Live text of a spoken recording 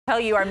tell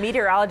you, our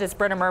meteorologist,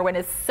 Britta Merwin,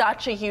 is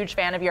such a huge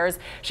fan of yours.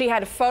 She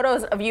had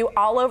photos of you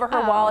all over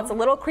her wall. It's a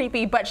little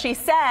creepy, but she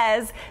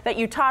says that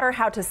you taught her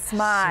how to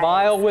smile.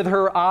 Smile with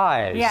her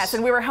eyes. Yes,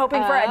 and we were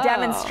hoping for a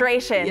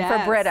demonstration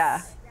for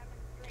Britta.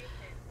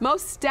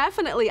 Most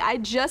definitely. I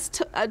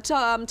just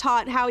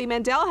taught Howie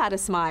Mandel how to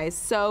smize.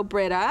 So,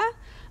 Britta,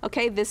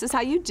 okay, this is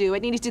how you do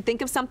it. You need to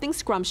think of something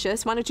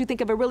scrumptious. Why don't you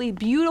think of a really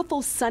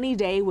beautiful sunny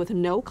day with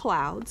no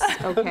clouds,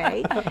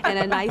 okay, and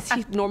a nice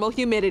normal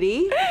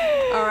humidity,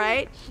 all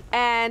right?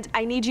 And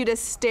I need you to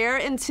stare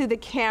into the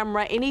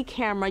camera, any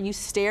camera, you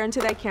stare into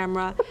that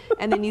camera,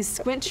 and then you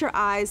squint your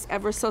eyes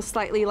ever so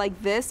slightly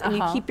like this, and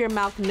you keep your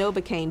mouth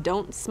Novocaine.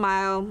 Don't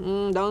smile,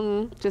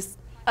 don't, just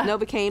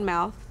Novocaine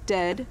mouth,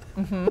 dead,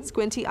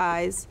 squinty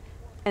eyes,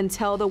 and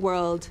tell the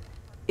world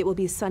it will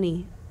be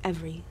sunny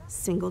every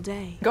single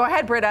day. Go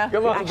ahead, Britta.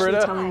 Come on, Actually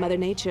Britta. telling Mother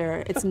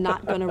Nature it's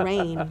not gonna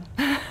rain.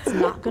 It's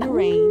not gonna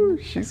rain.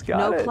 She's got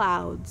no it.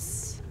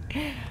 clouds.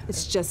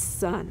 It's just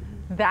sun.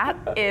 That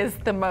is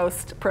the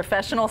most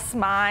professional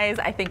smize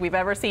I think we've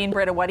ever seen.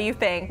 Britta, what do you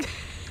think?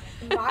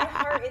 My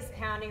heart is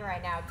pounding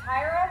right now.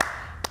 Tyra,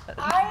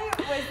 I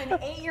was an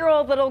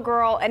 8-year-old little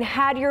girl and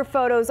had your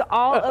photos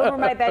all over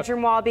my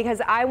bedroom wall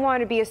because I wanted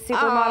to be a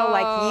supermodel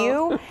like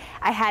you.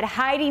 I had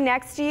Heidi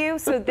next to you,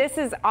 so this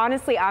is,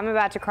 honestly, I'm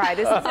about to cry.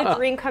 This is a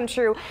dream come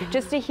true,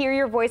 just to hear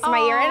your voice in my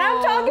ear. And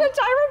I'm talking to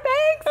Tyra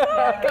Banks. Oh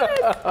my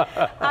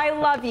goodness. I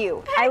love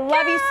you. I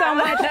love you so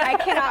much. I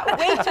cannot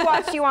wait to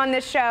watch you on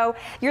this show.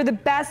 You're the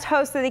best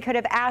host that they could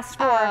have asked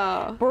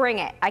for. Bring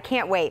it. I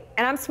can't wait.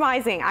 And I'm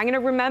smizing. I'm going to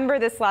remember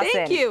this lesson.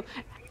 Thank you.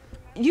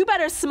 You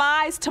better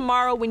smize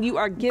tomorrow when you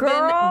are given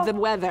the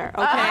weather,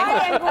 okay?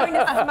 I am going to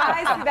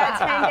smize through that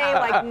 10-day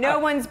like no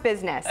one's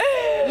business.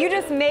 You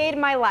just made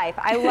my life.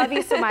 I love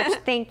you so much.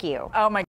 Thank you. Oh my